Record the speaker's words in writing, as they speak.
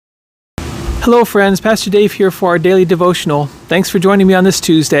Hello friends, Pastor Dave here for our daily devotional. Thanks for joining me on this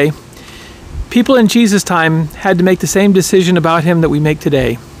Tuesday. People in Jesus' time had to make the same decision about him that we make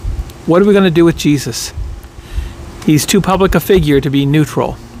today. What are we going to do with Jesus? He's too public a figure to be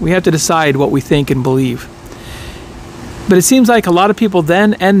neutral. We have to decide what we think and believe. But it seems like a lot of people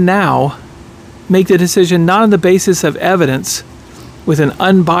then and now make the decision not on the basis of evidence with an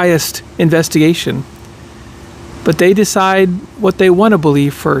unbiased investigation, but they decide what they want to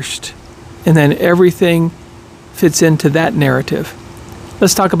believe first. And then everything fits into that narrative.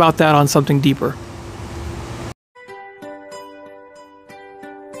 Let's talk about that on something deeper.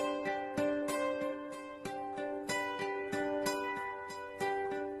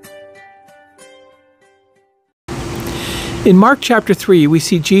 In Mark chapter 3, we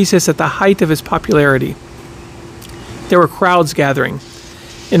see Jesus at the height of his popularity. There were crowds gathering.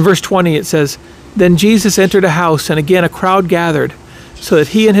 In verse 20 it says, "Then Jesus entered a house, and again a crowd gathered, so that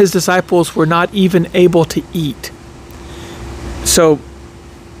he and his disciples were not even able to eat." So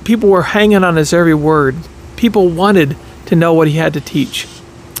people were hanging on his every word. People wanted to know what he had to teach.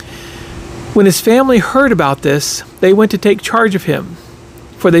 When his family heard about this, they went to take charge of him,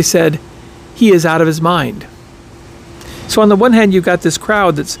 for they said, "He is out of his mind." So on the one hand, you've got this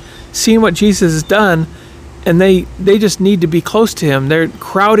crowd that's seen what Jesus has done, and they just need to be close to him. They're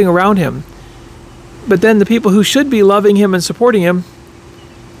crowding around him. But then the people who should be loving him and supporting him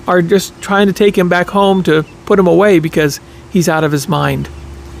are just trying to take him back home to put him away because he's out of his mind.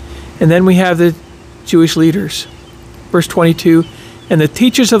 And then we have the Jewish leaders. Verse 22, "And the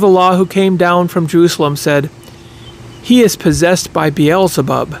teachers of the law who came down from Jerusalem said, 'He is possessed by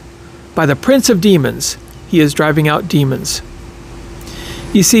Beelzebub, by the prince of demons. He is driving out demons.'"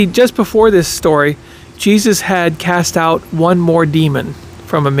 You see, just before this story, Jesus had cast out one more demon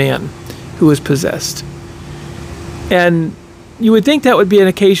from a man who was possessed. And you would think that would be an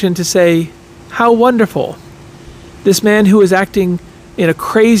occasion to say, how wonderful. This man who is acting in a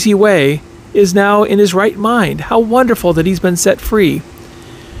crazy way is now in his right mind. How wonderful that he's been set free.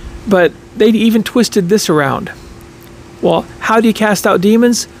 But they even twisted this around. Well, how do you cast out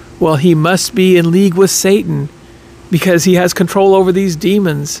demons? Well, he must be in league with Satan because he has control over these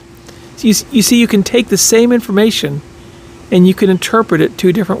demons. So you see, you can take the same information and you can interpret it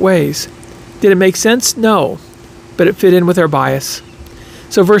two different ways. Did it make sense? No. But it fit in with our bias.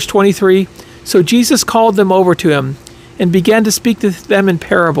 So verse 23, "So Jesus called them over to him and began to speak to them in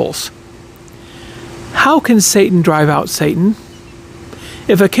parables. 'How can Satan drive out Satan?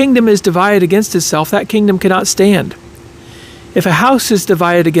 If a kingdom is divided against itself, that kingdom cannot stand. If a house is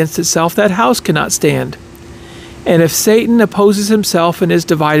divided against itself, that house cannot stand. And if Satan opposes himself and is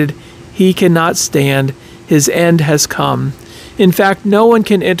divided, he cannot stand. His end has come. In fact, no one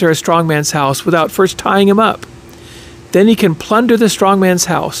can enter a strong man's house without first tying him up. Then he can plunder the strong man's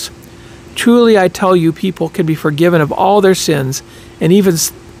house. Truly I tell you, people can be forgiven of all their sins and even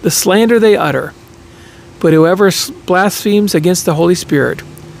the slander they utter. But whoever blasphemes against the Holy Spirit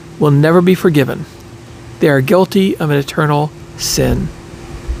will never be forgiven. They are guilty of an eternal sin.'"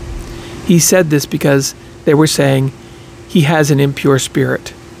 He said this because they were saying he has an impure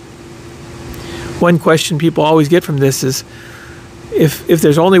spirit. One question people always get from this is, if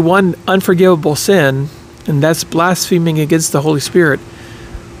there's only one unforgivable sin, and that's blaspheming against the Holy Spirit,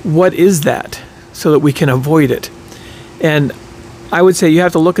 what is that so that we can avoid it? And I would say you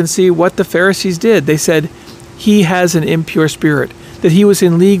have to look and see what the Pharisees did. They said he has an impure spirit, that he was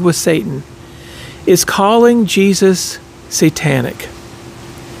in league with Satan. Is calling Jesus satanic?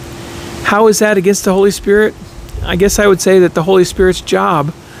 How is that against the Holy Spirit? I guess I would say that the Holy Spirit's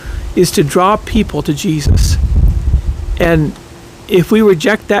job is to draw people to Jesus. And if we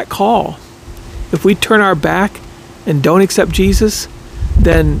reject that call, if we turn our back and don't accept Jesus,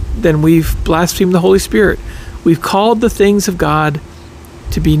 then we've blasphemed the Holy Spirit. We've called the things of God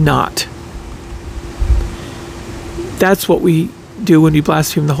to be not. That's what we do when we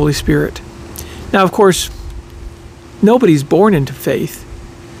blaspheme the Holy Spirit. Now, of course, nobody's born into faith.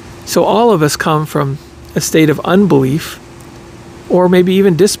 So all of us come from a state of unbelief or maybe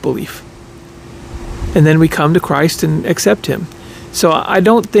even disbelief. And then we come to Christ and accept him. So I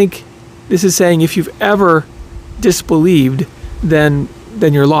don't think this is saying if you've ever disbelieved, then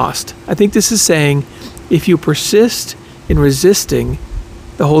you're lost. I think this is saying if you persist in resisting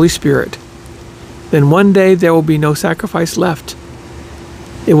the Holy Spirit, then one day there will be no sacrifice left.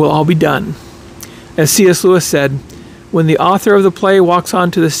 It will all be done. As C.S. Lewis said, when the author of the play walks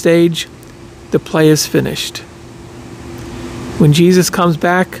onto the stage, the play is finished. When Jesus comes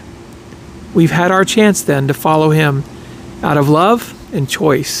back, we've had our chance then to follow him out of love and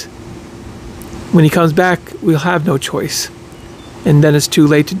choice. When he comes back, we'll have no choice. And then it's too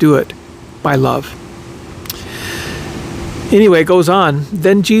late to do it. by love. Anyway, it goes on.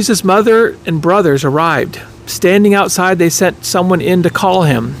 Then Jesus' mother and brothers arrived. Standing outside, they sent someone in to call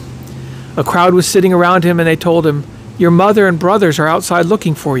him. A crowd was sitting around him, and they told him, "Your mother and brothers are outside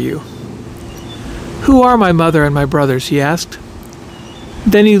looking for you." "Who are my mother and my brothers?" he asked.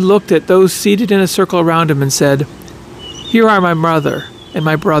 Then he looked at those seated in a circle around him and said, "Here are my mother and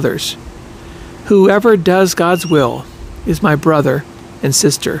my brothers. Whoever does God's will is my brother and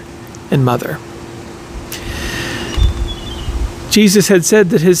sister and mother." Jesus had said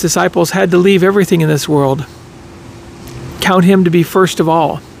that his disciples had to leave everything in this world, count him to be first of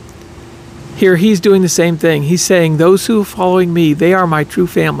all. Here he's doing the same thing. He's saying, those who are following me, they are my true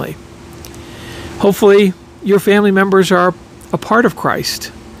family. Hopefully, your family members are a part of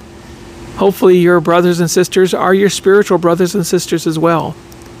Christ. Hopefully, your brothers and sisters are your spiritual brothers and sisters as well.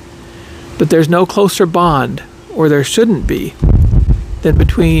 But there's no closer bond, or there shouldn't be, than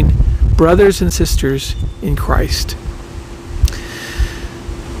between brothers and sisters in Christ.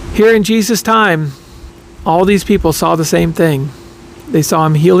 Here in Jesus' time, all these people saw the same thing. They saw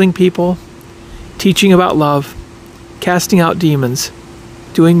him healing people, teaching about love, casting out demons,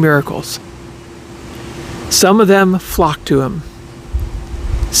 doing miracles. Some of them flocked to him.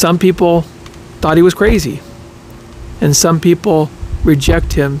 Some people thought he was crazy, and some people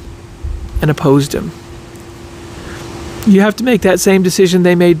rejected him and opposed him. You have to make that same decision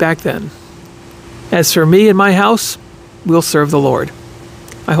they made back then. As for me and my house, we'll serve the Lord.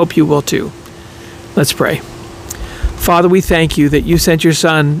 I hope you will too. Let's pray. Father, we thank you that you sent your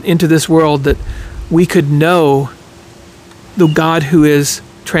Son into this world that we could know the God who is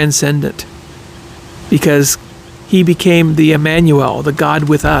transcendent, because he became the Emmanuel, the God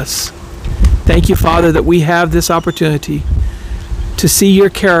with us. Thank you, Father, that we have this opportunity to see your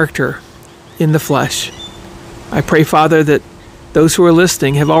character in the flesh. I pray, Father, that those who are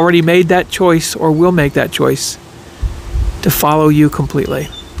listening have already made that choice or will make that choice to follow you completely.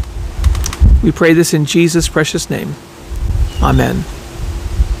 We pray this in Jesus' precious name. Amen.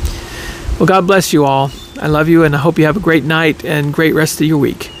 Well, God bless you all. I love you, and I hope you have a great night and great rest of your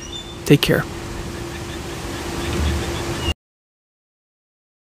week. Take care.